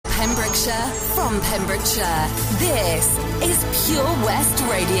Pembrokeshire, from Pembrokeshire. This is Pure West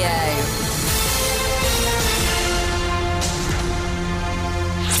Radio.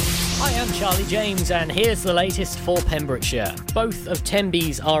 Hi, I'm Charlie James, and here's the latest for Pembrokeshire. Both of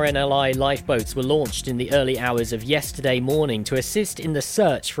Tenby's RNLI lifeboats were launched in the early hours of yesterday morning to assist in the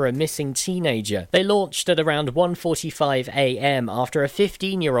search for a missing teenager. They launched at around 1:45 a.m. after a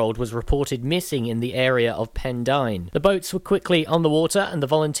 15-year-old was reported missing in the area of Pendine. The boats were quickly on the water, and the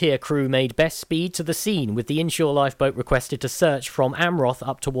volunteer crew made best speed to the scene, with the inshore lifeboat requested to search from Amroth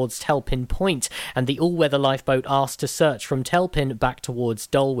up towards Telpin Point, and the all-weather lifeboat asked to search from Telpin back towards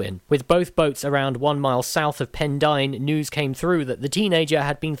Dolwyn. With both boats around 1 mile south of Pendine, news came through that the teenager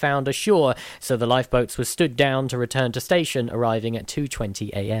had been found ashore, so the lifeboats were stood down to return to station, arriving at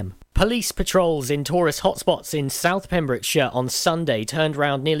 2:20 a.m. Police patrols in tourist hotspots in South Pembrokeshire on Sunday turned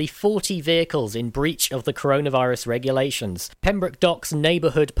round nearly 40 vehicles in breach of the coronavirus regulations. Pembroke Dock's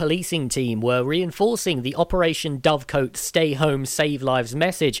neighbourhood policing team were reinforcing the Operation Dovecote Stay Home Save Lives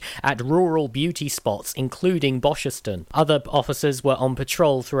message at rural beauty spots, including Bosherston. Other officers were on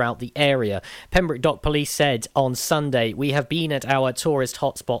patrol throughout the area. Pembroke Dock Police said on Sunday, "We have been at our tourist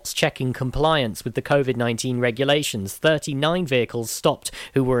hotspots checking compliance with the COVID-19 regulations. 39 vehicles stopped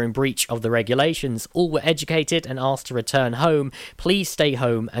who were in breach of the regulations. All were educated and asked to return home. Please stay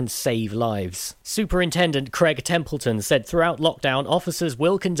home and save lives." Superintendent Craig Templeton said throughout lockdown, officers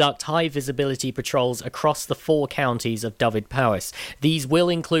will conduct high visibility patrols across the 4 counties of Dyfed-Powys. These will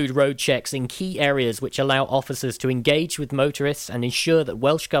include road checks in key areas which allow officers to engage with motorists and ensure that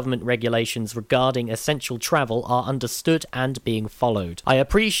Welsh Government regulations regarding essential travel are understood and being followed. "I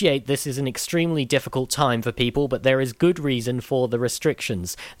appreciate this is an extremely difficult time for people, but there is good reason for the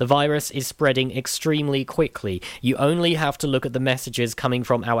restrictions. The virus is spreading extremely quickly. You only have to look at the messages coming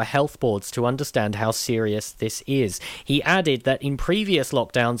from our health boards to understand how serious this is." He added that in previous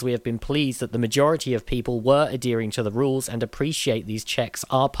lockdowns we have been pleased that the majority of people were adhering to the rules and appreciate these checks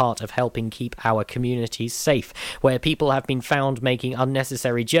are part of helping keep our communities safe. Where people have been found making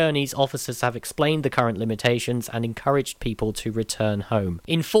unnecessary journeys, officers have explained the current limitations and encouraged people to return home.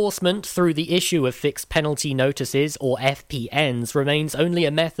 Enforcement through the issue of fixed penalty notices, or FPNs, remains only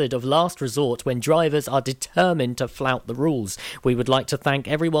a method of last resort when drivers are determined to flout the rules. We would like to thank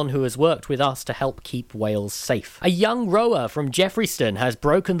everyone who has worked with us to help keep Wales safe. A young rower from Jeffreyston has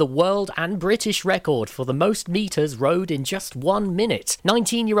broken the world and British record for the most metres rowed in just 1 minute.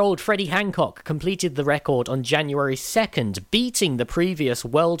 19-year-old Freddie Hancock completed the record on January 2nd, beating the previous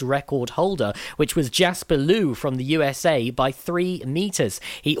world record holder, which was Jasper Liu from the USA, by 3 metres.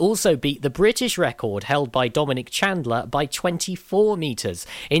 He also beat the British record held by Dominic Chandler by 24 metres.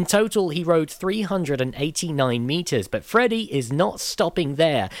 In total, he rowed 389 metres, but Freddie is not stopping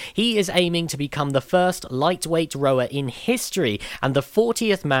there. He is aiming to become the first lightweight rower in history and the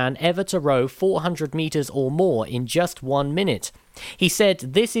 40th man ever to row 400 metres or more in just 1 minute. He said,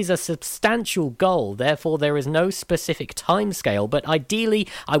 "This is a substantial goal, therefore there is no specific timescale, but ideally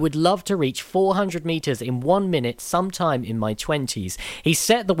I would love to reach 400 metres in 1 minute sometime in my 20s. He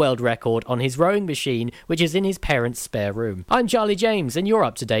set the world record on his rowing machine, which is in his parents' spare room. I'm Charlie James, and you're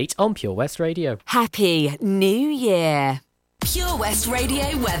up to date on Pure West Radio. Happy New Year. Pure West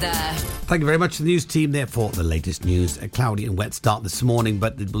Radio weather. Thank you very much to the news team there for the latest news. A cloudy and wet start this morning,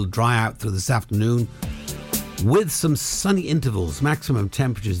 but it will dry out through this afternoon with some sunny intervals. Maximum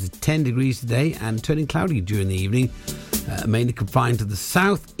temperatures is 10 degrees today and turning cloudy during the evening, mainly confined to the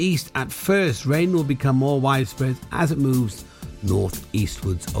southeast at first. Rain will become more widespread as it moves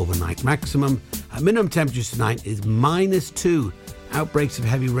northeastwards overnight. Minimum temperatures tonight is -2. Outbreaks of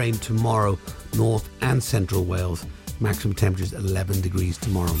heavy rain tomorrow, north and central Wales. Maximum temperatures 11 degrees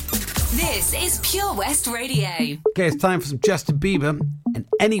tomorrow. This is Pure West Radio. Okay, it's time for some Justin Bieber and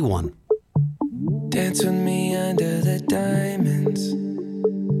Anyone. Dance with me under the diamonds.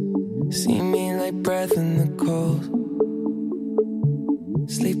 See me like breath in the cold.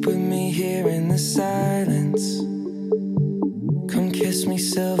 Sleep with me here in the silence. Come kiss me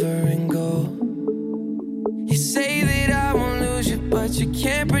silver and gold. You say that I won't lose you, but you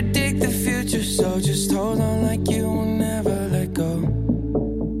can't predict the future. So just hold on like you will never let go.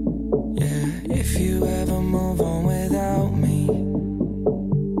 Yeah, if you ever move on without me,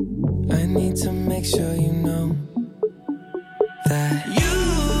 I need to make sure you know that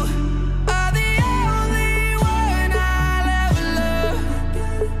you are the only one I'll ever love.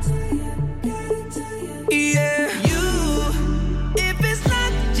 Yeah, you, if it's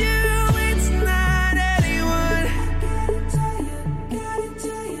not you, it's not anyone.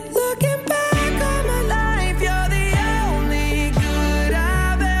 Looking back on my life, you're the only good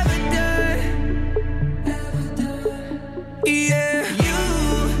I've ever done. Yeah, you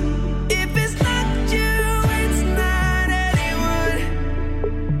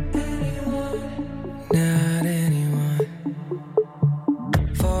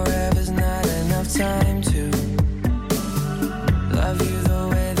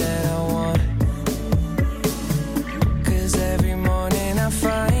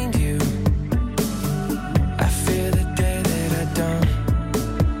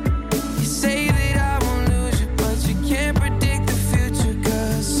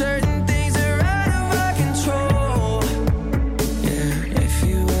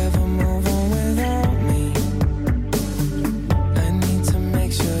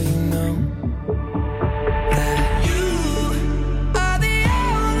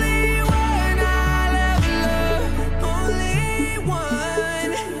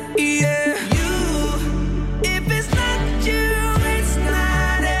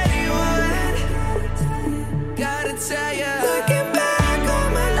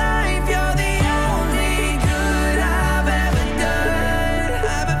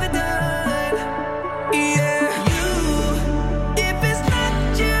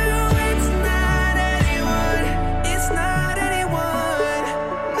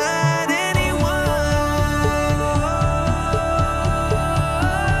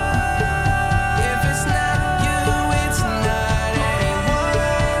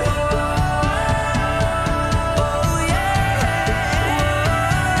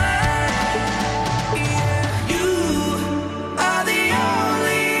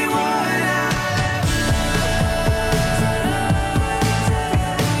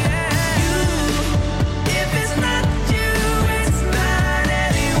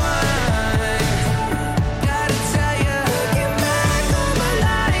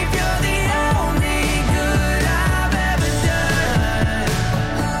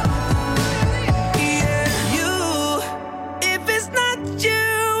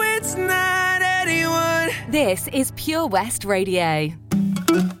This is Pure West Radio.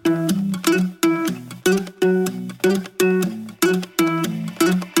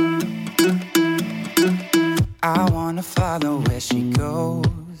 I wanna follow where she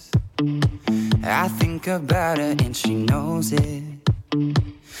goes. I think about her and she knows it.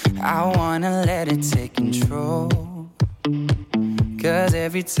 I wanna let it take control. 'Cause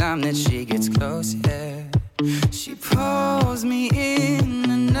every time that she gets close, yeah, she pulls me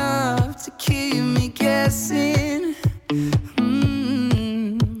in enough to keep me guessing.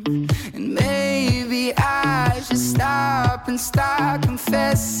 And maybe I should stop and start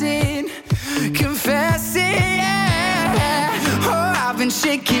confessing. Yeah. Oh, I've been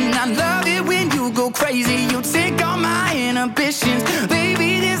shaking. I love it when you go crazy. You take all my inhibitions.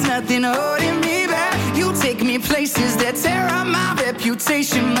 Baby, there's nothing holding me back. You take me places that tear up my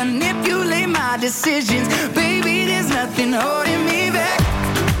reputation, manipulate my decisions. Baby, there's nothing holding me back.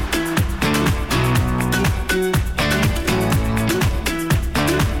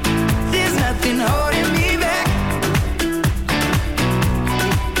 There's nothing holding me back.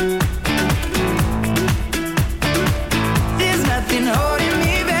 There's nothing holding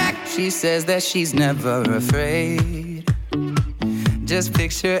me back. She says that she's never afraid. Just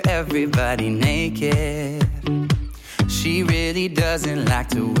picture everybody naked. She really doesn't like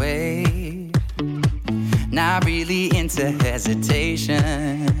to wait. Not really into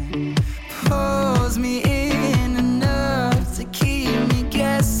hesitation. Pulls me in enough to keep me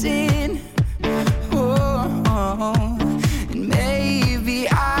guessing. Oh, and maybe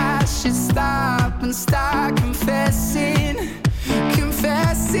I should stop and start confessing.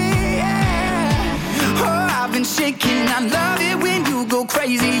 Yeah. Oh, I've been shaking. I love it when you go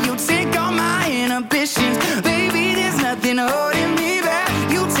crazy. You take all my inhibitions. Baby, there's nothing holding me back.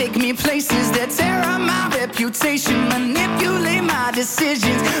 You take me places that tear up my reputation, manipulate my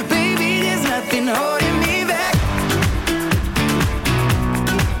decisions. Baby, there's nothing holding me back.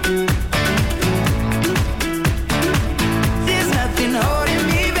 There's nothing holding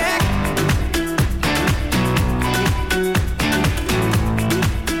me back.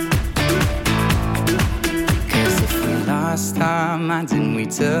 Lost our minds and we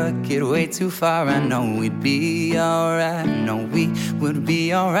took it way too far. I know we'd be alright. I know we would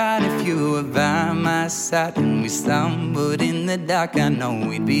be alright if you were by my side. And we stumbled in the dark. I know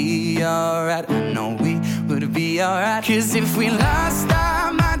we'd be alright. I know we would be alright. 'Cause if we lost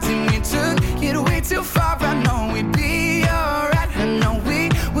our minds and we took it way too far, I know we'd be alright. I know we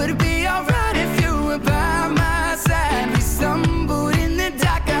would be alright if you were by my side. We stumbled in the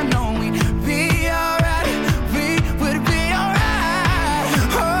dark. I know we'd be alright.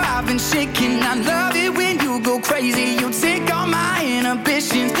 Shaking, I love it when you go crazy. You take all my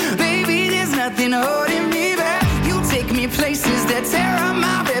inhibitions. Baby, there's nothing holding me back. You take me places that tear up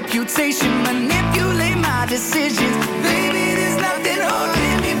my reputation, manipulate my decisions. Baby, there's nothing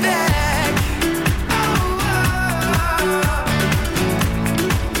holding me back.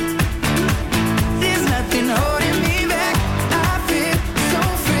 There's nothing holding me back. I feel so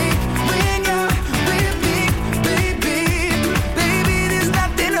free when you're with me, baby. Baby, there's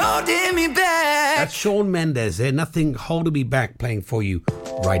nothing holding me back. That's Shawn Mendes there. Nothing holding me back, playing for you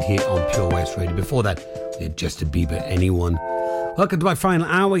right here on Pure West Radio. Before that, we had Justin Bieber, Anyone. Welcome to my final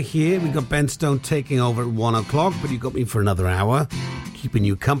hour here. We got Ben Stone taking over at 1 o'clock, but you got me for another hour, keeping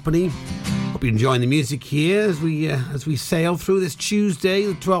you company. Hope you're enjoying the music here as we sail through this Tuesday,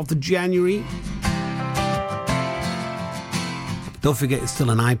 the 12th of January. Don't forget, there's still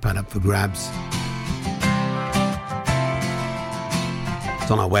an iPad up for grabs.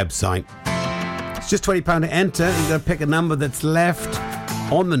 It's on our website. It's just £20 to enter. You've got to pick a number that's left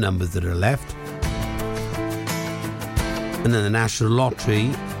on the numbers that are left. And then the National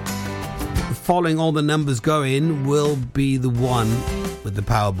Lottery, following all the numbers go in, will be the one with the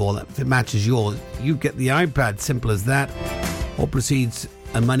Powerball. If it matches yours, you get the iPad. Simple as that. All proceeds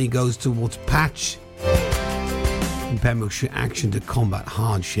and money goes towards Patch in Pembrokeshire Action to Combat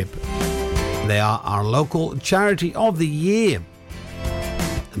Hardship. They are our local charity of the year.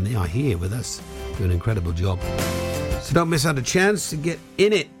 And they are here with us. Do an incredible job. So don't miss out a chance to get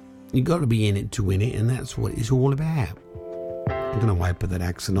in it. You've got to be in it to win it, and that's what it's all about. I don't know why I put that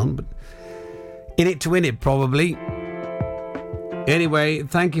accent on, but in it to win it, probably. Anyway,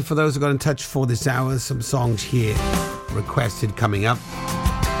 thank you for those who got in touch for this hour. Some songs here requested coming up.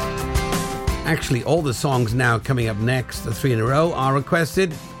 Actually, all the songs now coming up next, the 3 in a row, are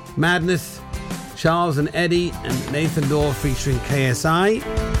requested. Madness, Charles and Eddie, and Nathan Dorr featuring KSI,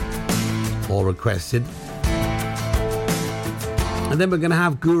 all requested. And then we're going to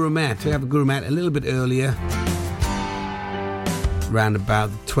have Guru Mat. We have Guru Mat a little bit earlier, around about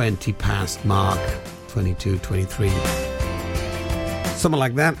the 20 past mark. 22, 23. Something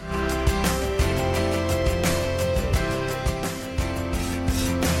like that.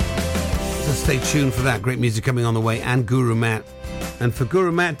 So stay tuned for that. Great music coming on the way. And Guru Matt. And for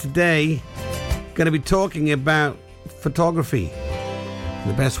Guru Matt today, going to be talking about photography.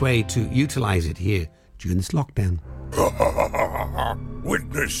 The best way to utilize it here during this lockdown.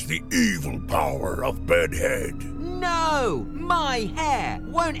 Witness the evil power of Bedhead. No! My hair!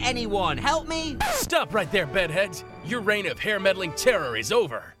 Won't anyone help me? Stop right there, Bedheads. Your reign of hair-meddling terror is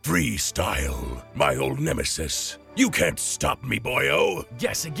over. Freestyle, my old nemesis. You can't stop me, boyo.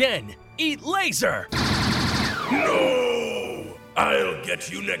 Guess again. Eat laser! No! I'll get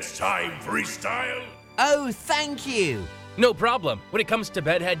you next time, Freestyle. Oh, thank you. No problem. When it comes to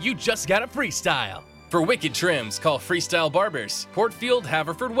Bedhead, you just gotta freestyle. For wicked trims, call Freestyle Barbers, Portfield,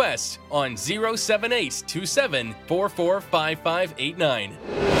 Haverfordwest, on 07827445589.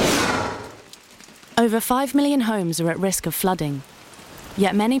 Over 5 million homes are at risk of flooding,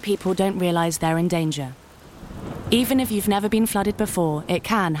 yet many people don't realise they're in danger. Even if you've never been flooded before, it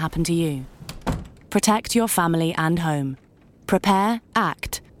can happen to you. Protect your family and home. Prepare,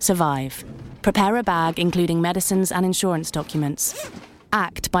 act, survive. Prepare a bag including medicines and insurance documents.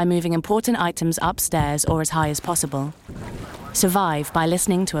 Act by moving important items upstairs or as high as possible. Survive by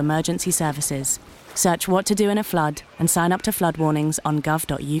listening to emergency services. Search what to do in a flood and sign up to flood warnings on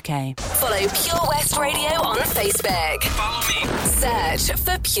gov.uk. Follow Pure West Radio on Facebook. Follow me. Search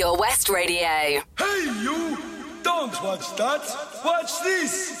for Pure West Radio. Hey, you! Don't watch that! Watch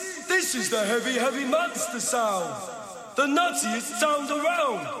this! This is the heavy, heavy monster sound. The nuttiest sound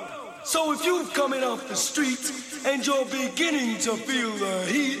around. So if you're coming off the street and you're beginning to feel the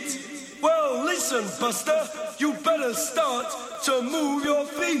heat, well, listen, Buster, you better start to move your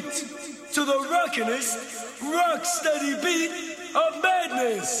feet to the rockinest, rock-steady beat of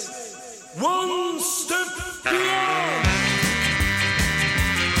madness. One step beyond.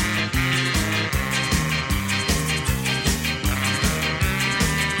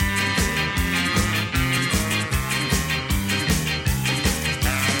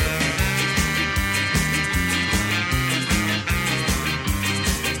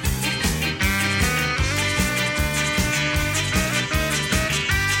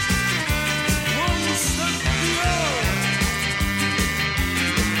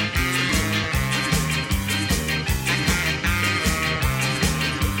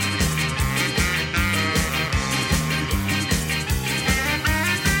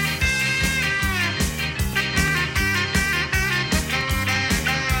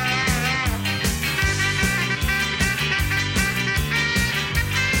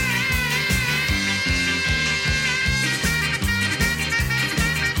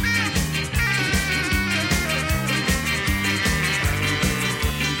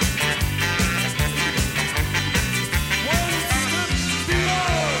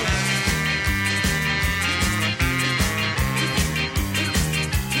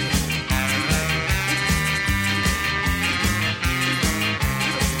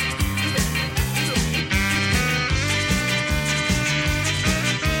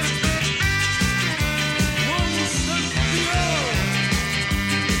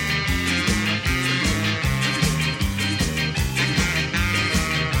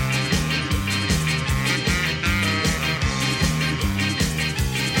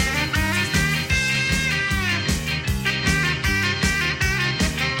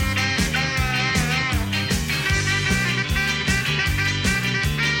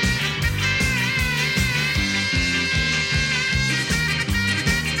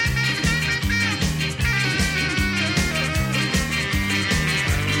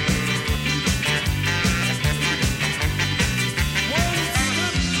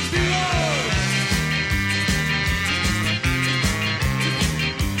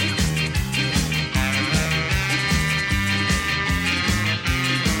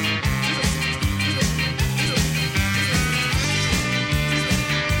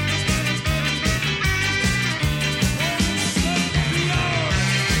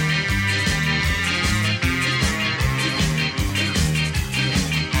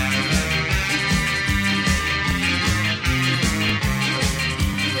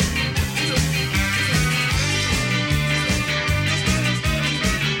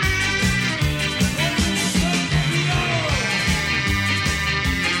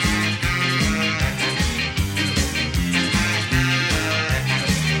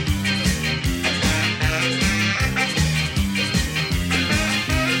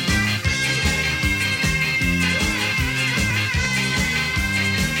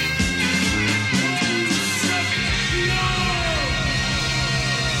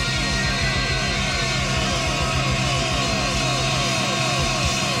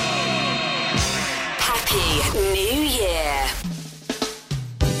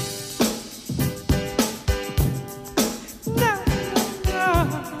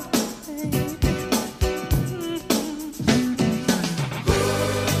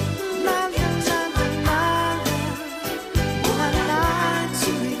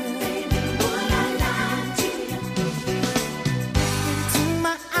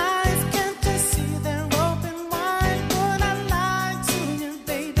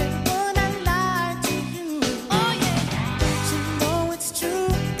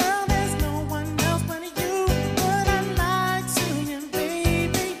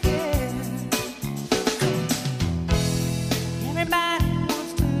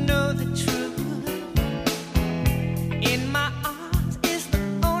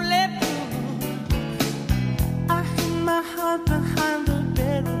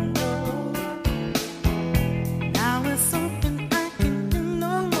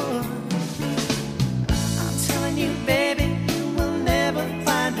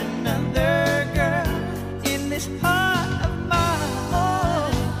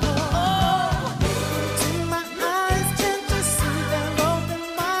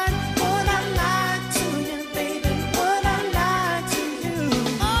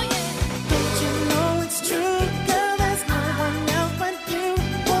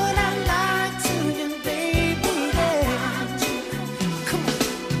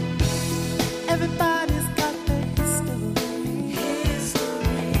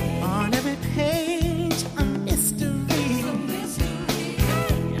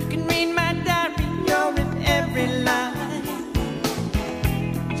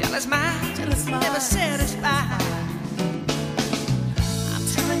 satisfied. I'm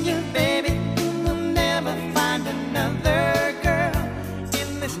telling you, baby, you will never find another girl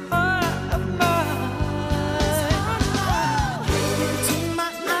in this heart of mine. Into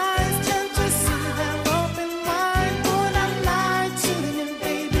my eyes, can't you see they're open wide? Would I lie to you,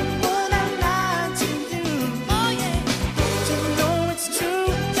 baby? Would I lie to you? Oh yeah. You know it's true,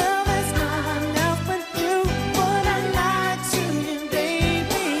 girl, there's no one else but you. Would I lie to you,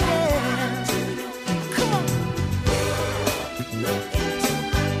 baby? Yeah. Come on. Look into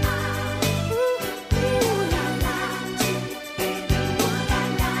my eyes. Would I lie to you, baby? Would I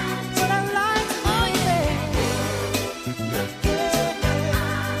lie to you?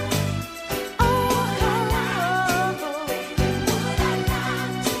 Would I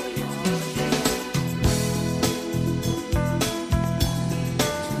lie to you, baby? Oh,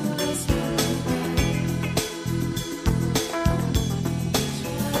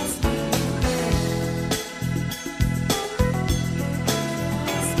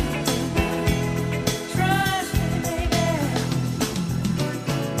 trust me, baby.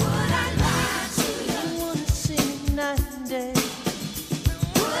 Would I lie to you? I wanna see you night and day.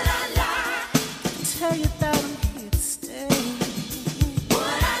 Would I lie? Tell you that I'm here to stay.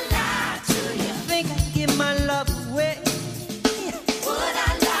 Would I lie to you? Think I'd give my love away? Would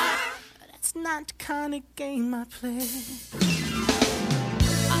I lie? That's not the kind of game I play.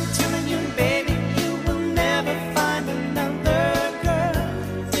 I'm telling you, baby, you will never find another girl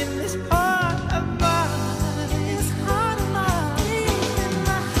in this heart of mine. This heart of mine, in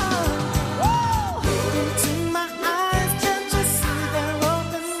my heart. Into my eyes, can't you see they're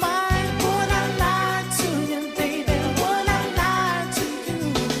open wide? Would I lie to you, baby? Would I lie to you?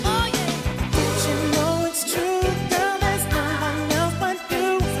 Oh yeah. Don't you know it's true, girl? There's no one else but you.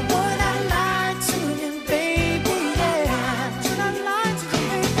 Would I lie to you, baby? Yeah. Would I lie to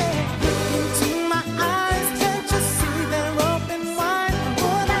you, baby? Into my eyes, can't you see they're open wide?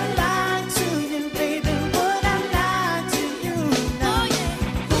 Would I lie to you, baby? Would I lie to you? Oh yeah.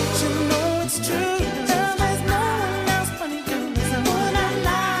 Don't you know it's true, girl? There's no one else but you. Would I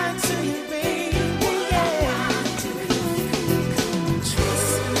lie to you, baby? Yeah.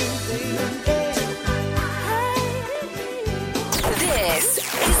 Trust me, baby. This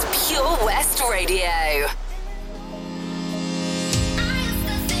is Pure West Radio.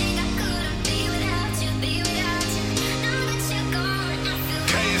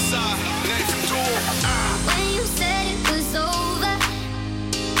 When you said it was over,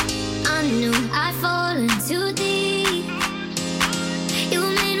 I knew I'd fallen too deep. You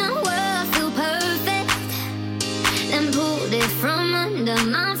made my world feel perfect, then pulled it from under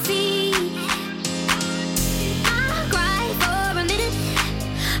my feet. I cried for a minute,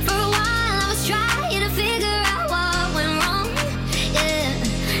 for a while I was trying to figure out what went wrong. Yeah,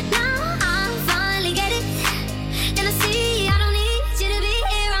 now I finally get it, and I see I don't need you to be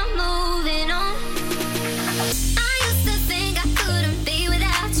here. I'm moving on. I used to think I couldn't be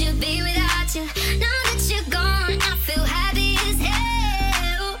without you, be without you. Now that you're gone, I feel happy as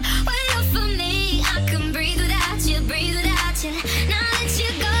hell. Wait up for me, I can breathe without you, breathe without you. Now that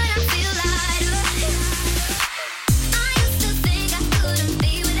you're gone, I feel lighter. I used to think I couldn't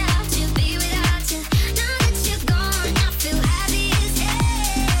be without you, be without you. Now that you're gone, I feel happy as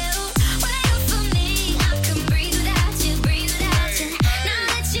hell. Wait up for me, I can breathe without you, breathe without you. Now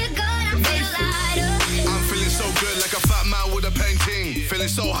that you're gone, I feel lighter. I'm feeling so good like a fat man with a painting. Feeling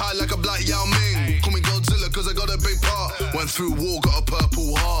so high like a black Yao Ming. Call me Godzilla cause I got a big part. Went through war, got a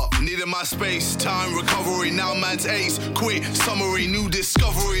purple heart. Needed my space, time, recovery. Now man's ace, quit, summary, new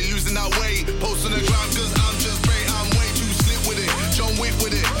discovery. Losing that weight, post on the ground cause I'm just great. I'm way too slick with it, John Wick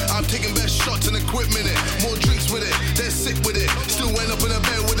with it. I'm taking best shots and equipment it. More drinks with it, they're sick with it. Still end up in a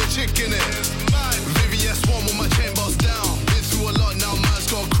bed with a chick in it. Vivian Swan with my chain boss down. Been through a lot, now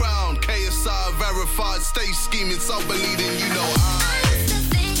man's got a crown. KSI verified, stay scheming, some bleeding, you know I used to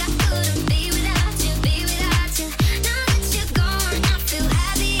think I couldn't be without you, be without you. Now that you're gone, I feel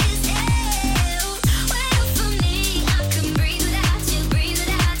happy as hell. Wait up for me, I can breathe without you, breathe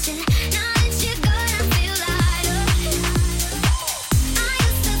without you. Now that you're gone, I feel lighter. I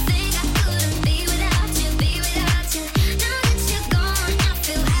used to think I couldn't be without you, be without you. Now that you're gone, I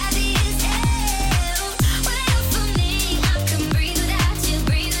feel happy as hell. Wait up for me, I can breathe without you,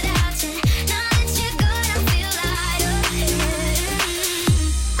 breathe without you. Now that you're gone, I feel lighter.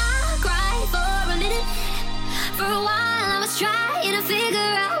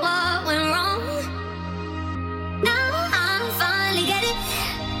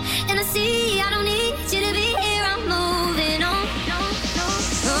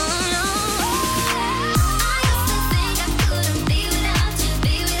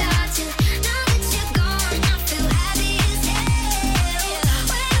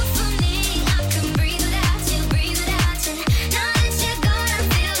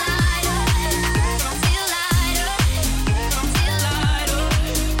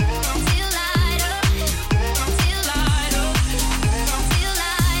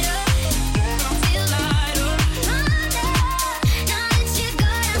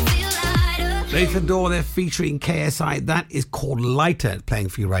 Nathan Dawe, they're featuring KSI. That is called Lighter, playing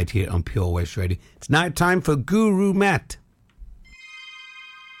for you right here on Pure West Radio. It's now time for Guru Matt.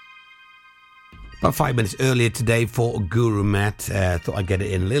 About 5 minutes earlier today for Guru Matt. Thought I'd get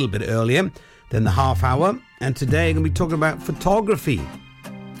it in a little bit earlier than the half hour. And today I'm going to be talking about photography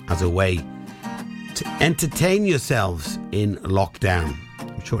as a way to entertain yourselves in lockdown.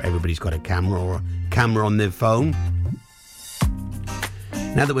 I'm sure everybody's got a camera or a camera on their phone.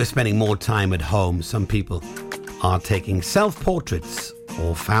 Now that we're spending more time at home, some people are taking self-portraits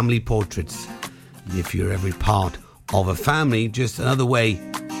or family portraits. If you're every part of a family, just another way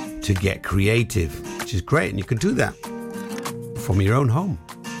to get creative, which is great. And you can do that from your own home.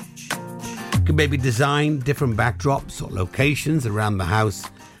 You can maybe design different backdrops or locations around the house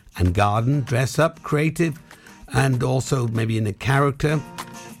and garden, dress up, creative, and also maybe in a character,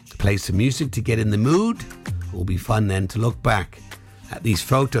 play some music to get in the mood. It will be fun then to look back at these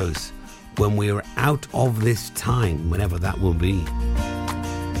photos when we are out of this time, whenever that will be.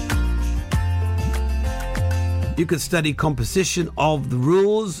 You can study composition of the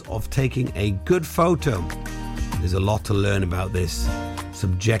rules of taking a good photo. There's a lot to learn about this.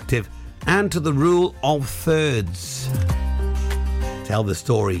 Subjective and to the rule of thirds. Tell the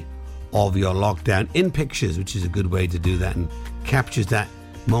story of your lockdown in pictures, which is a good way to do that and captures that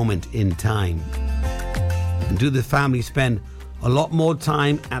moment in time. And do the family spend a lot more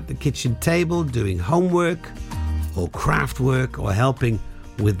time at the kitchen table doing homework or craft work or helping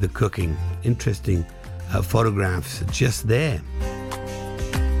with the cooking? Interesting photographs just there.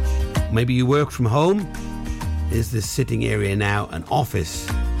 Maybe you work from home. Is this sitting area now an office?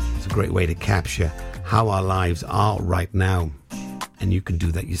 It's a great way to capture how our lives are right now. And you can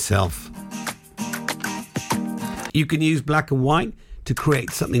do that yourself. You can use black and white to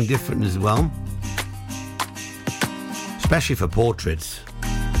create something different as well, especially for portraits.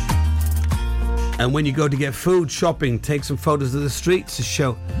 And when you go to get food shopping, take some photos of the streets to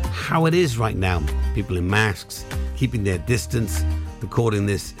show how it is right now. People in masks, keeping their distance, recording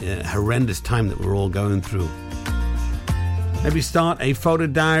this horrendous time that we're all going through. Maybe start a photo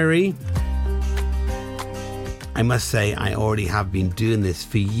diary. I must say, I already have been doing this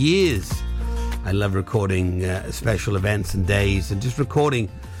for years. I love recording special events and days and just recording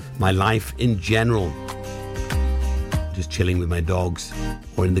my life in general. Just chilling with my dogs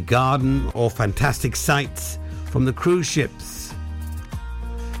or in the garden or fantastic sights from the cruise ships.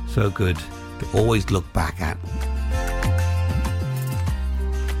 So good to always look back at.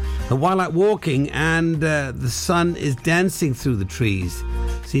 And while out walking and the sun is dancing through the trees,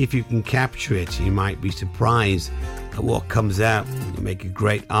 see if you can capture it. You might be surprised at what comes out. You make a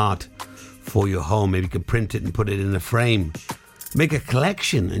great art for your home. Maybe you can print it and put it in a frame. Make a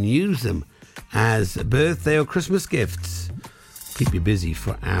collection and use them as birthday or Christmas gifts. Keep you busy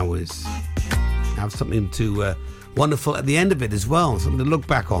for hours. Have something to wonderful at the end of it as well, something to look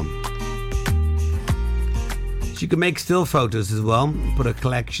back on. So you can make still photos as well, put a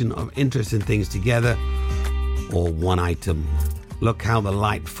collection of interesting things together, or one item. Look how the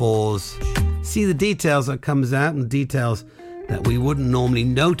light falls. See the details that comes out and details that we wouldn't normally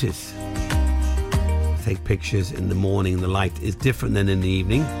notice. Take pictures in the morning, the light is different than in the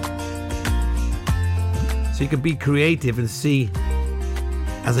evening. So you can be creative and see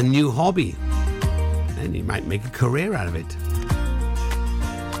as a new hobby. And you might make a career out of it.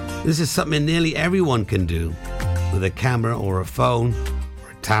 This is something nearly everyone can do with a camera or a phone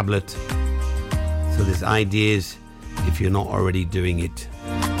or a tablet. So there's ideas if you're not already doing it.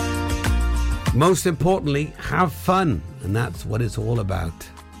 Most importantly, have fun. And that's what it's all about.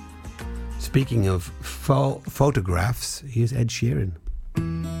 Speaking of photographs, here's Ed Sheeran.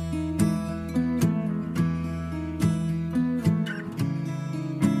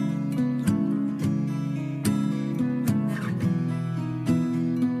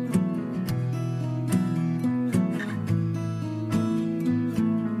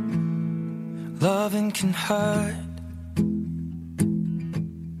 Loving can hurt.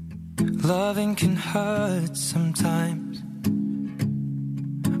 Loving can hurt sometimes,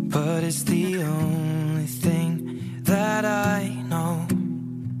 but it's the only thing that I know.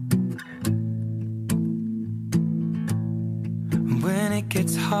 When it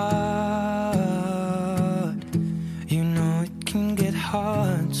gets hard, you know it can get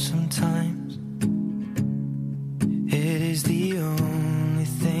hard sometimes. It is the only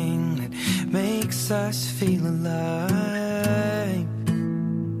thing that makes us feel alive.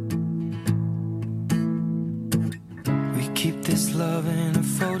 We keep this love in a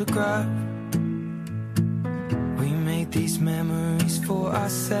photograph. We make these memories for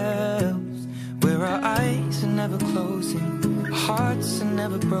ourselves, where our eyes are never closing, hearts are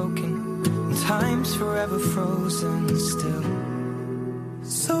never broken. and time's forever frozen still.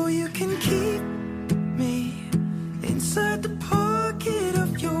 So you can keep me inside the pocket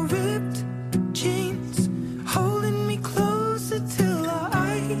of your ripped jeans, holding me closer till our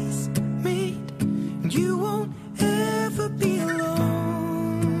eyes meet. You won't ever be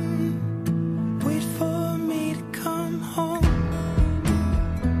alone. Wait for me to come home.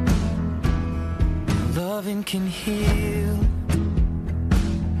 Loving can heal.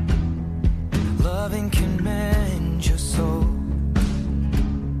 Loving can mend your soul.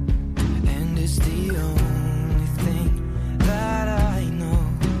 And it's the only thing that I know.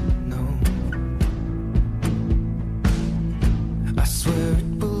 I swear it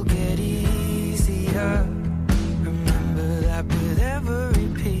will get easier. Remember that with every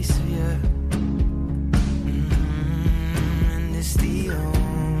piece of you. And it's the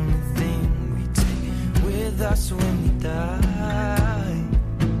only thing we take with us when we die.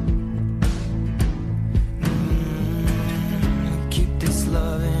 Keep this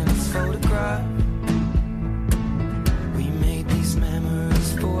love in its photograph. We made these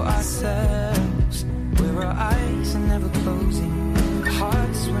memories for ourselves, where our eyes are never closing,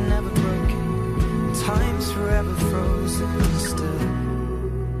 hearts were never broken, time's forever frozen still.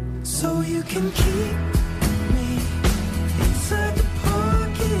 So you can keep me inside the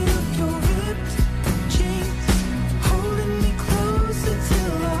pocket of your ripped jeans, holding me closer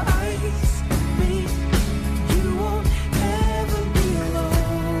till our eyes meet. You won't ever be alone.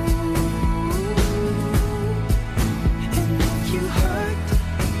 And if you hurt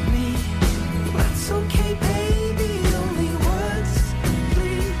me, that's okay, baby. Only words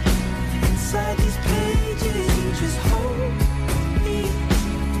bleed inside these pages. You just hold me.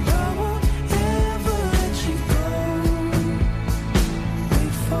 I won't ever let you go.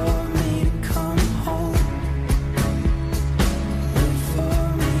 Wait for me to come home. Wait for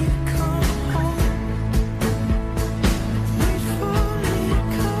me to come home. Wait for me to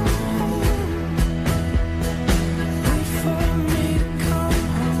come home. Wait for me to come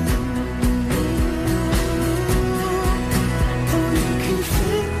home. Oh, you can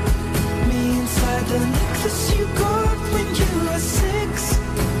fit me inside the necklace you got when you were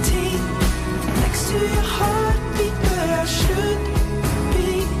 16, next to your heartbeat where I should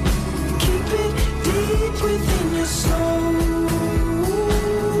be. Keep it deep within your soul.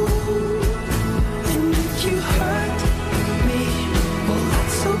 And if you hurt me, well,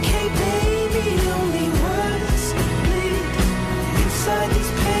 that's okay, baby. Only words bleed inside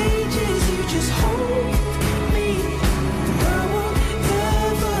these pages. You just hold me. I won't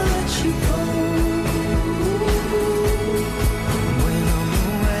ever let you go. When I'm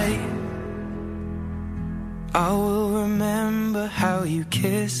away, I will remember how you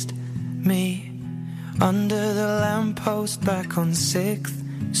kissed me under the lamppost back on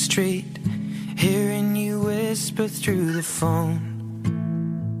 6th Street, hearing you whisper through the phone.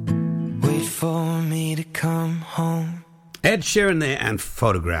 Wait for me to come home. Ed Sheeran there and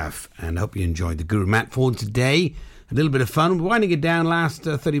Photograph. And I hope you enjoyed the Guru Matt Ford today. A little bit of fun. We're winding it down. Last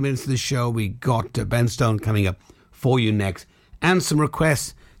 30 minutes of the show. We got Ben Stone coming up for you next. And some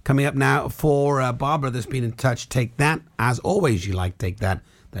requests coming up now for Barbara that's been in touch. Take That. As always, you like Take That.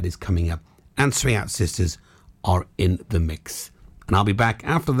 That is coming up. And Swing Out Sisters are in the mix. And I'll be back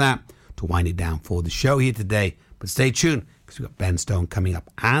after that to wind it down for the show here today. But stay tuned because we've got Ben Stone coming up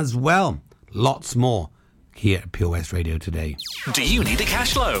as well. Lots more here at Pure West Radio today. Do you need a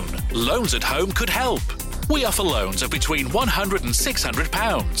cash loan? Loans at Home could help. We offer loans of between £100 and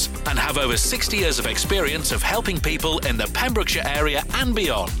 £600 and have over 60 years of experience of helping people in the Pembrokeshire area and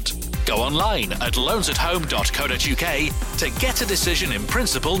beyond. Go online at loansathome.co.uk to get a decision in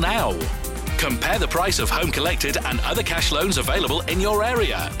principle now. Compare the price of home collected and other cash loans available in your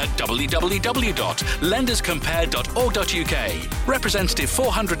area at www.lenderscompare.org.uk. Representative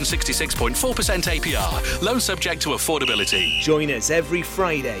 466.4% APR. Loan subject to affordability. Join us every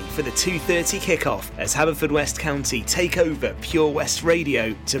Friday for the 2:30 kickoff as Haverfordwest County take over Pure West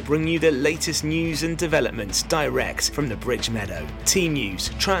Radio to bring you the latest news and developments direct from the Bridge Meadow. Team news,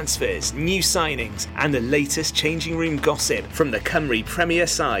 transfers, new signings and the latest changing room gossip from the Cymru Premier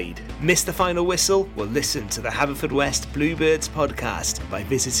side. Miss the final whistle? Well, listen to the Haverfordwest Bluebirds podcast by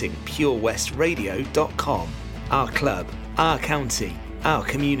visiting purewestradio.com. Our club, our county, our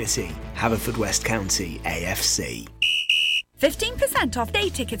community. Haverfordwest County AFC. 15% off day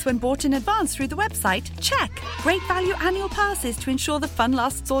tickets when bought in advance through the website? Check. Great value annual passes to ensure the fun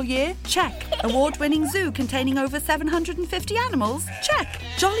lasts all year? Check. Award-winning zoo containing over 750 animals? Check.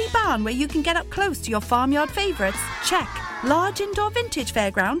 Jolly barn where you can get up close to your farmyard favourites? Check. Large indoor vintage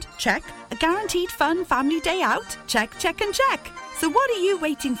fairground? Check. A guaranteed fun family day out? Check, check and check. So what are you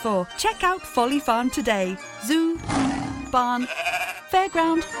waiting for? Check out Folly Farm today. Zoo, barn,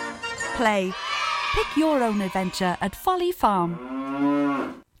 fairground, play. Pick your own adventure at Folly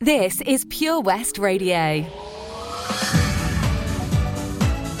Farm. This is Pure West Radio.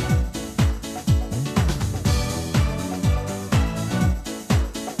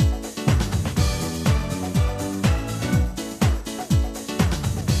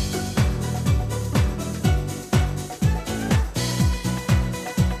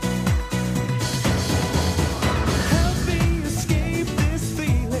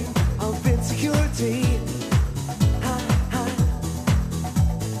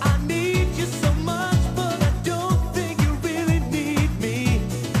 I need you so much, but I don't think you really need me.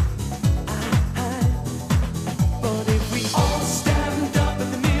 But if we all stand up in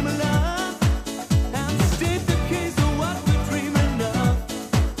the name of love and state the case of what we're dreaming of,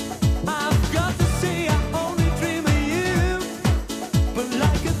 I've got to say I only dream of you. But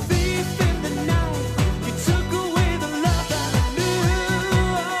like a thief in the night, you took away the love that I knew.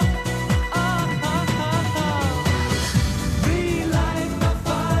 Relight my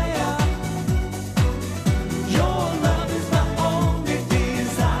fire. Your love is my only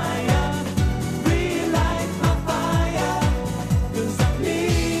desire. Relight my fire, 'cause I need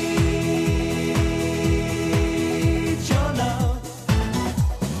your love.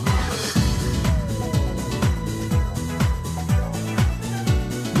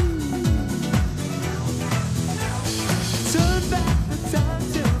 Turn back the time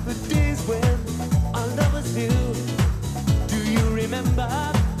to the days when our lovers knew. Do you remember?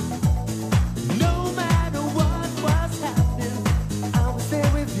 No matter what was happening, I was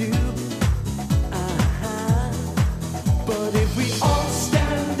there with you. But if we all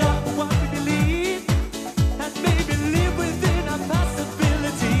stand up for what we believe and maybe live within our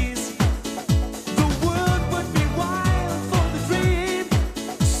possibilities, the world would be wild for the dream.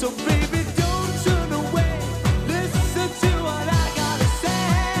 So baby, don't turn away. Listen to what I gotta say.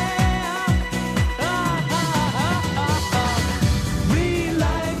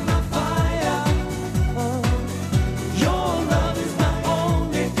 Relight my fire. Your love is my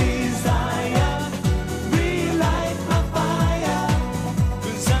only desire. Relight my fire,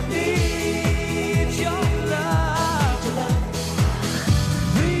 'cause I need your love.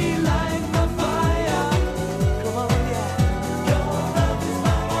 Relight my fire. Come on, yeah. Your love is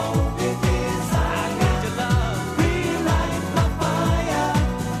my only desire. I need your love. Relight my fire,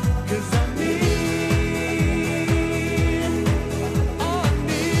 'cause I need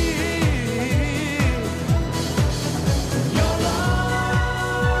your love.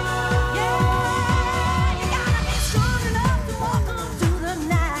 Yeah, you gotta be strong enough to walk on through the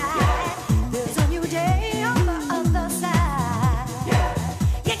night. There's a new day on the other side.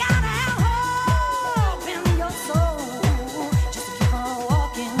 You gotta have hope in your soul. Just keep on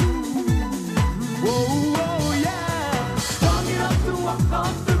walking. Whoa, yeah. Strong enough to walk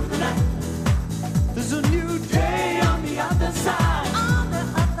on through the night. There's a new day on the other side. On the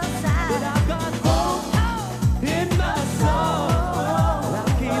other side. But I've got hope in my soul.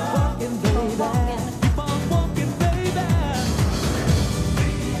 I'll keep walking, baby. Keep on walking, baby.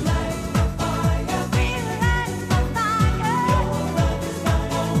 Relight my fire. Relight my fire. Your love is my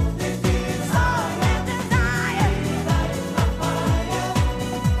only desire. Relight my fire,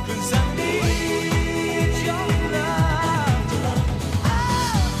 'cause I need your love.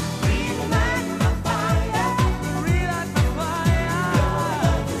 Relight my fire. Relight my fire. Your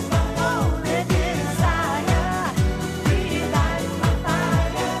love is my only desire. Relight my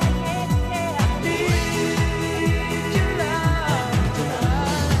fire. I need your love.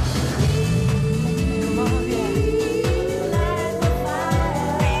 Come on, yeah. Relight my fire.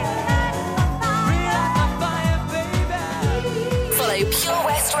 Relight my fire, baby. Follow Pure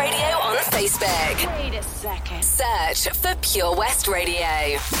West Radio on Facebook. Wait a second. Search for Pure West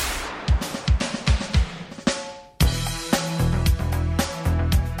Radio.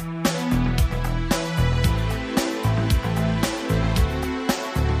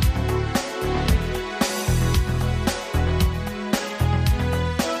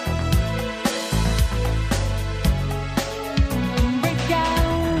 Break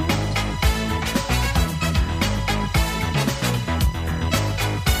out.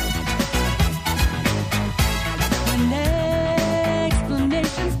 When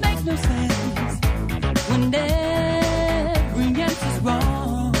explanations make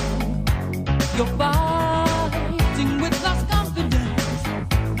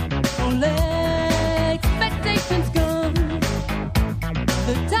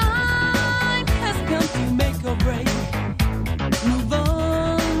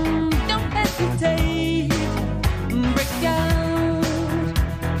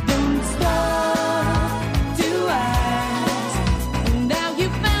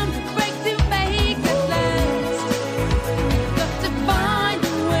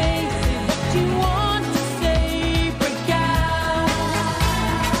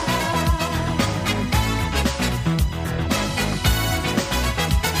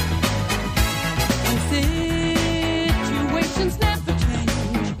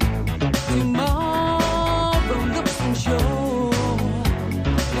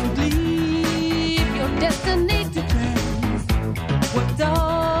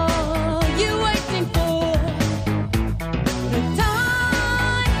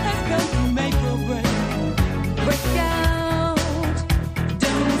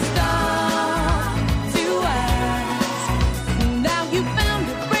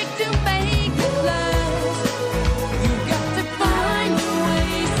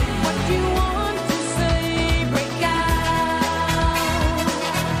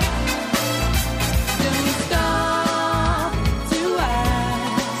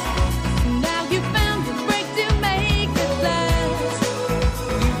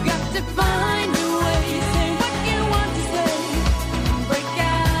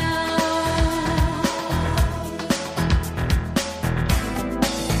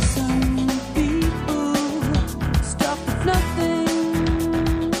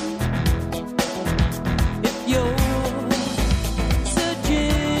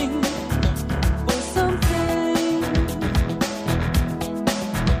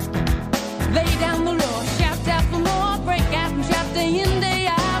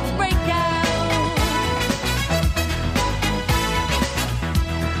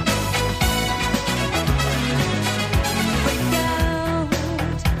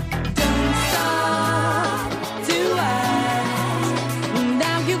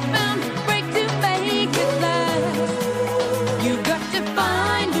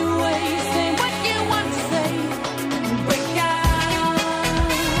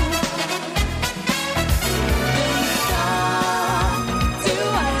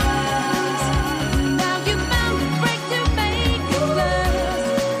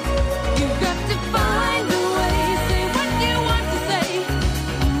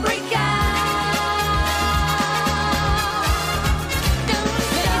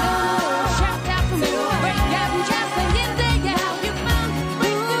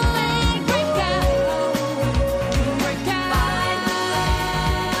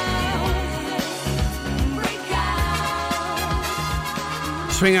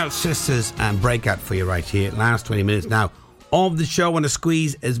Swing Out Sisters and Breakout for you right here. Last 20 minutes now of the show. I want to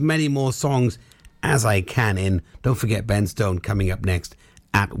squeeze as many more songs as I can in. Don't forget Ben Stone coming up next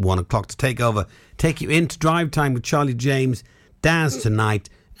at 1 o'clock to take you into Drive Time with Charlie James, Daz tonight,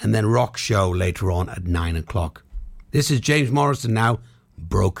 and then Rock Show later on at 9 o'clock. This is James Morrison now,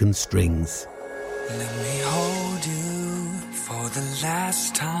 Broken Strings. Let me hold you for the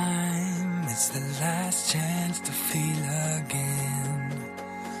last time. It's the last chance to feel again.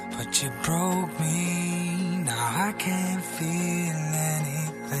 But you broke me, now I can't feel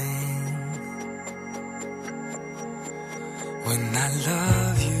anything. When I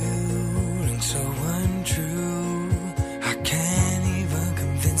love you, rings so untrue, I can't even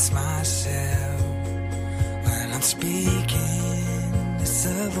convince myself. When I'm speaking, it's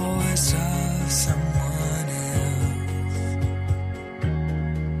the voice of someone else.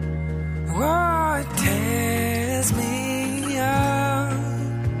 Oh, it tears me up.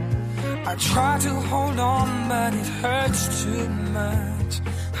 I try to hold on, but it hurts too much.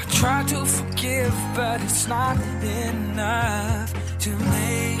 I try to forgive, but it's not enough to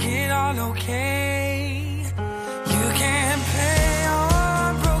make it all okay. You can't play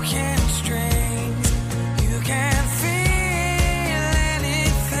on broken strings. You can't feel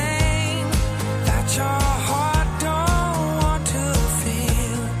anything that your heart don't want to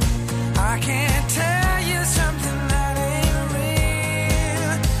feel. I can't tell you something that ain't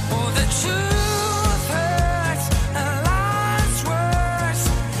real. Oh, the truth hurts and lies worse.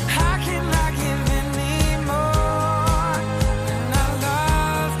 How can I give any more when I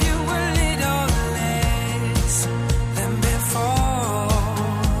love you a little less than before?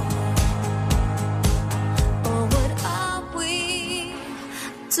 Oh, what are we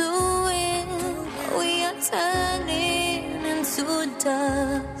doing? We are turning into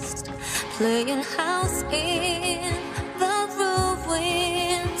dust, playing house in the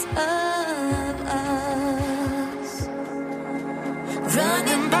ruins of us.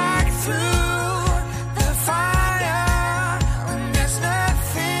 Running back through the fire when there's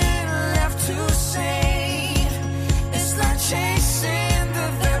nothing left to say. It's like chasing the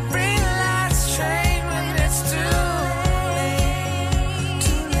very last train when it's too late.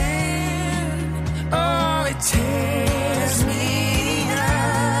 Oh, it tears me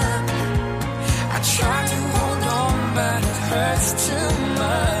up. I try to hold on, but it hurts too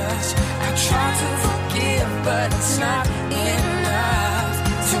much. I try to forgive, but it's not enough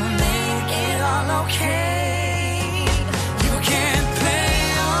to make it all okay. You can't play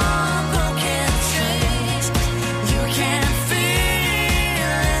on broken strings. You can't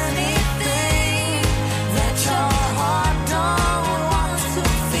feel anything that your heart don't want to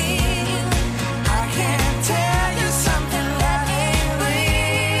feel. I can't tell you something that ain't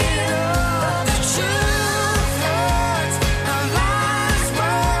real. The truth hurts and lies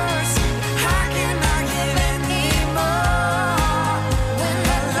worse. How can I give any more when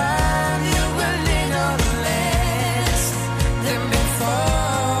I love you a little less than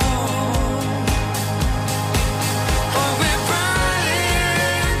before? Oh, we're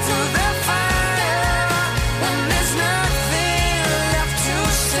running through the fire when there's nothing left to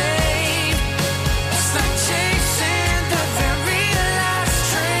save. It's like chasing the very last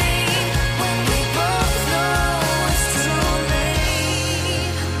train when we both know it's too late.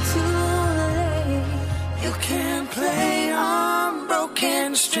 You can't play on broken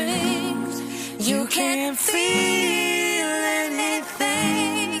strings. You can't feel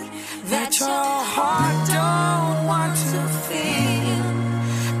anything that your heart don't want to feel.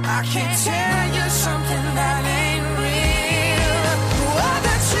 I can't tell you something that ain't real. Oh,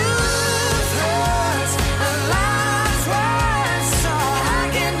 the truth hurts and lies worse. So how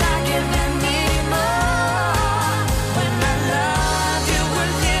can I give any more when I love you a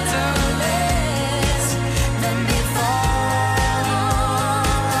little less than before?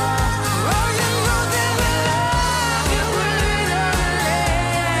 Oh, you know that I love you a little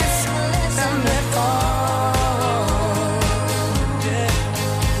less than before. Yeah.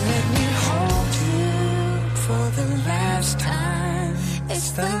 Let me hold you for the last time.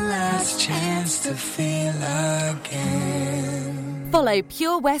 It's the last chance to feel again. Follow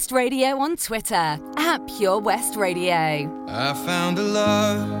Pure West Radio on Twitter at Pure West Radio. I found a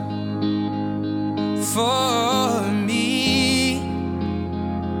love for me.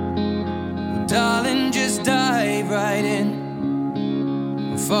 Well, darling, just dive right in.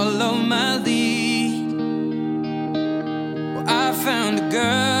 Follow my lead. Well, I found a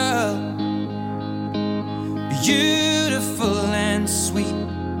girl, beautiful and sweet.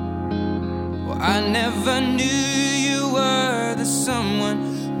 Well, I never knew you were the someone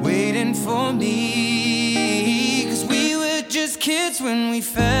waiting for me. 'Cause we were just kids when we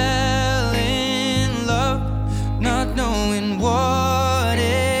fell in love, not knowing what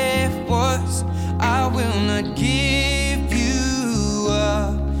it was. I will not give you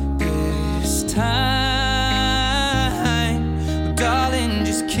up this time. Oh, darling,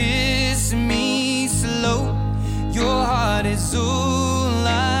 just kiss me slow. Your heart is all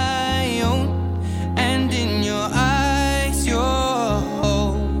I own, and in your eyes you're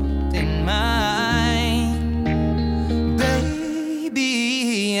holding mine.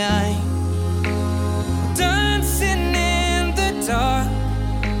 Baby, I'm dancing in the dark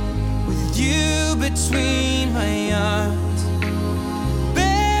with you between my arms,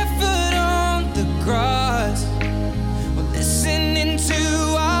 barefoot on the grass, or listening to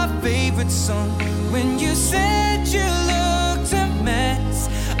our favorite song. When you said you looked a mess,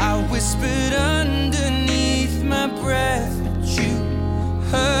 I whispered underneath my breath, but you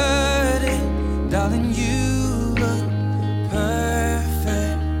heard it. Darling, you look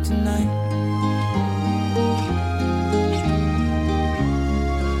perfect tonight.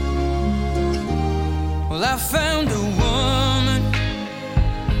 Well, I found a woman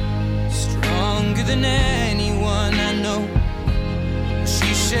stronger than anyone I know.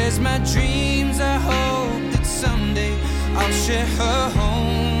 She shares my dreams. I hope that someday I'll share her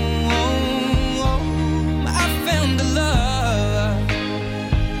home. I found a love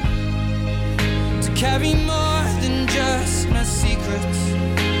to carry more than just my secrets,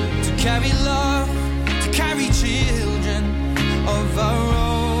 to carry love, to carry children of our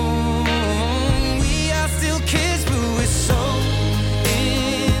own. We are still kids, but we're so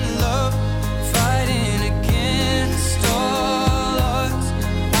in love, fighting against all odds.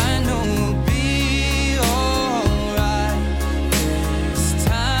 I know we'll be alright this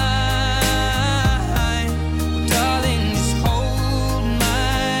time. Darling, just hold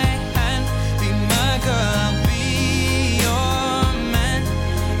my hand, be my girl, I'll be your man.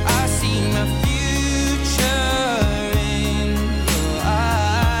 I see my future in your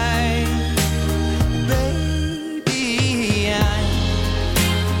eyes. Baby, I'm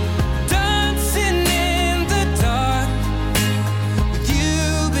dancing in the dark with you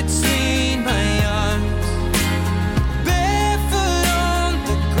between my arms, barefoot on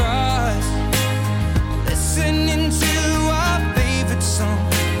the grass, listening to our favorite song.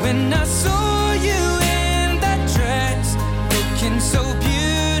 When I saw you in that dress, looking so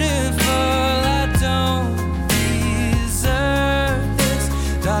beautiful, I don't deserve this.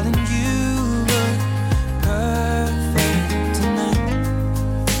 Darling, you look perfect tonight.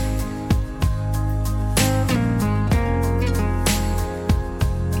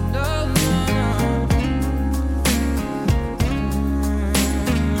 No, no, no.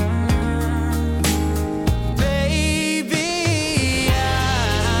 Baby,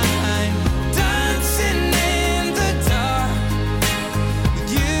 I'm dancing in the dark with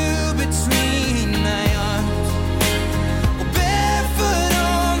you between my arms, or barefoot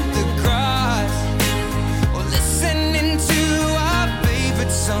on the grass, or listening to our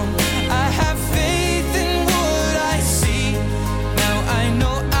favorite song. I have faith in what I see. Now I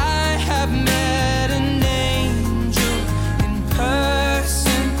know I have met an angel in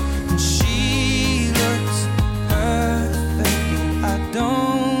person, and she looks perfect. I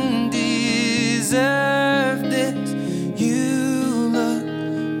don't deserve this. You look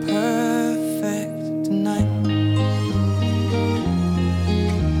perfect tonight.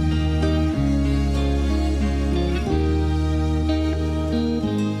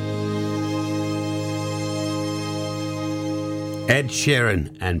 Ed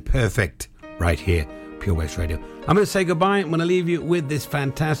Sheeran and Perfect right here, Pure West Radio. I'm going to say goodbye. I'm going to leave you with this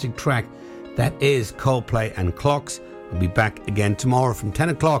fantastic track that is Coldplay and Clocks. I'll be back again tomorrow from 10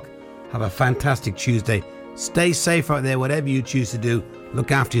 o'clock. Have a fantastic Tuesday. Stay safe out there, whatever you choose to do.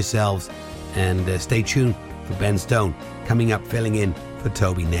 Look after yourselves and stay tuned for Ben Stone coming up, filling in for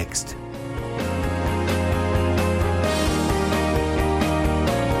Toby next.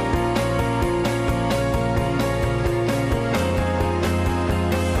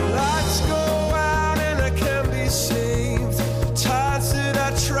 Lights go out and I can't be saved. Tides that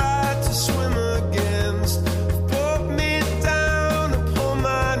I tried to swim against brought me down upon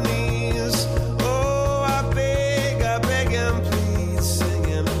my knees. Oh, I beg and plead,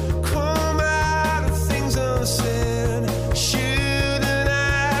 singing, come out of things unsaid. Shoot an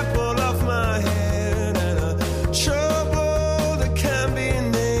apple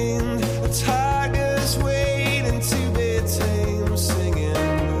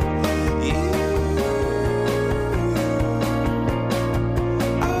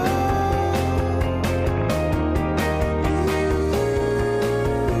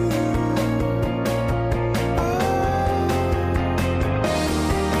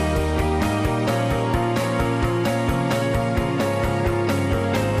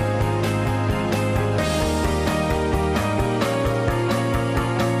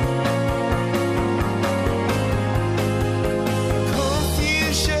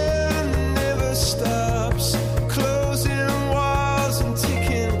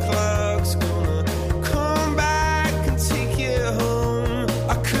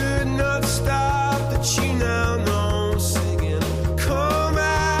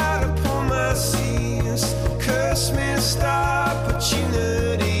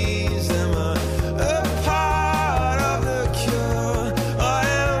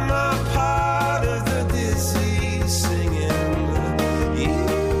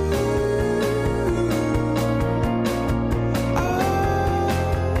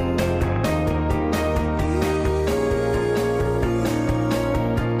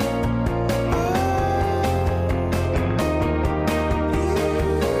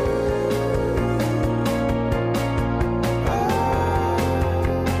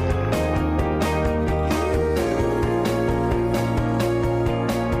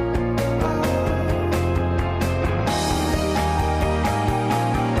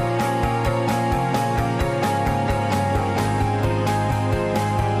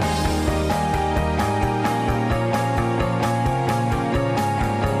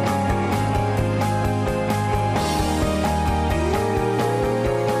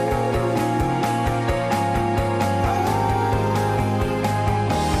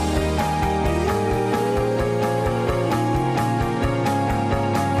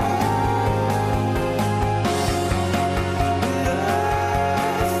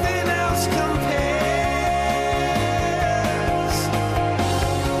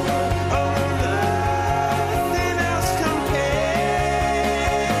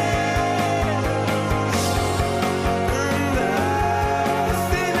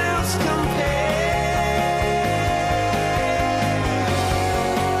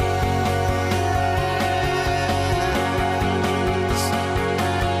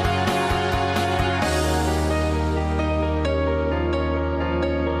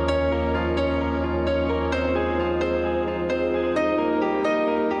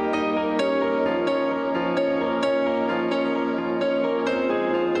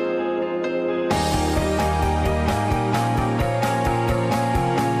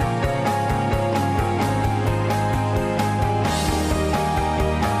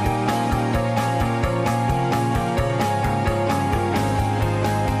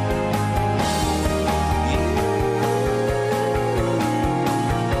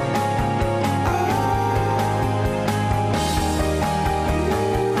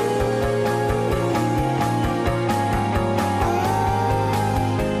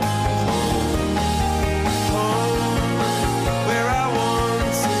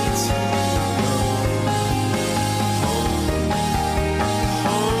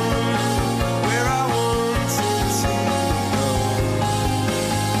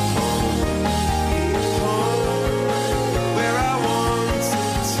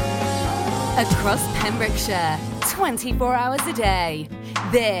Pembrokeshire, 24 hours a day.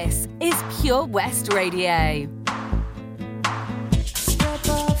 This is Pure West Radio. Step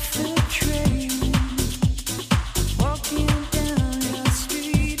off the train, walking down your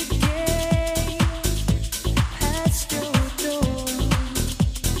street again, past your door.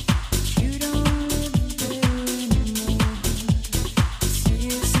 You don't live there anymore. It's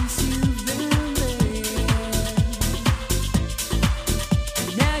years since you've been there. And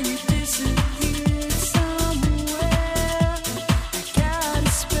now you disappeared somewhere. I got a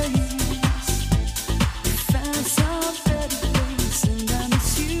space. You found some better place, and I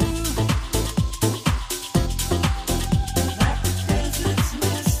miss you. Like the deserts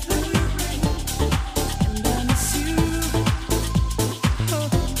miss the rain, and I miss you. Oh,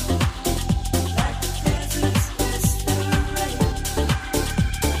 like the deserts miss the rain.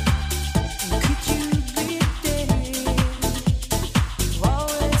 And could you be there? You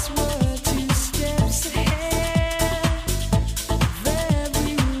always were 2 steps ahead of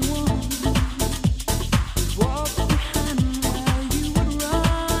everyone. Walk behind while you would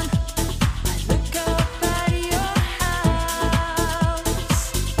run. I look up at your house,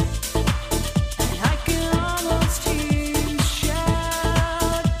 and I can almost hear you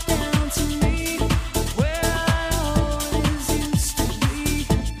shout down to me where I always used to be,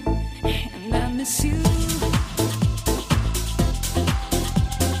 and I miss you.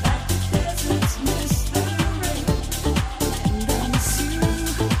 Like the deserts miss the rain, and I miss you.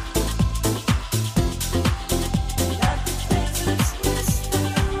 Like the deserts miss the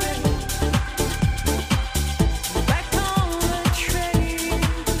rain. Back on the train,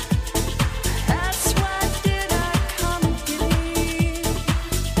 that's why did I come again?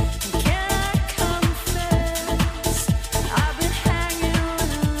 Can I confess, I've been hanging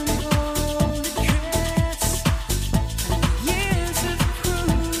around your old address, and the years have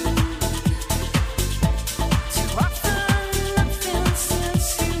proved too often nothing since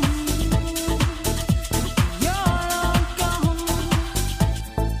you moved. You're long gone,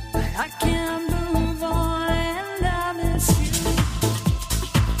 but I can't move on, and I miss you.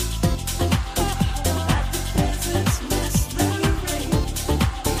 Like the deserts miss the rain,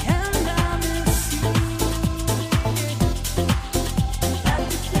 and I miss you. Like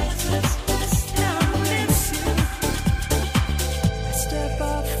the deserts miss the rain, I miss you. I step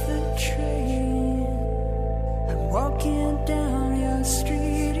off the train, I'm walking down your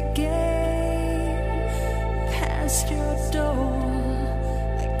street again, past your door.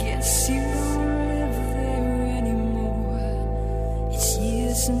 I guess you don't live there anymore. It's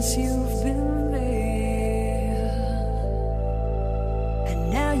years since you've been there, and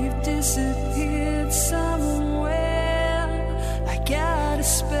now you've disappeared somewhere. I got a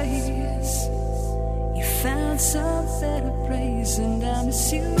space. You found some better place, and I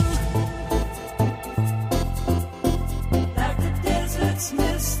miss you. Like the deserts miss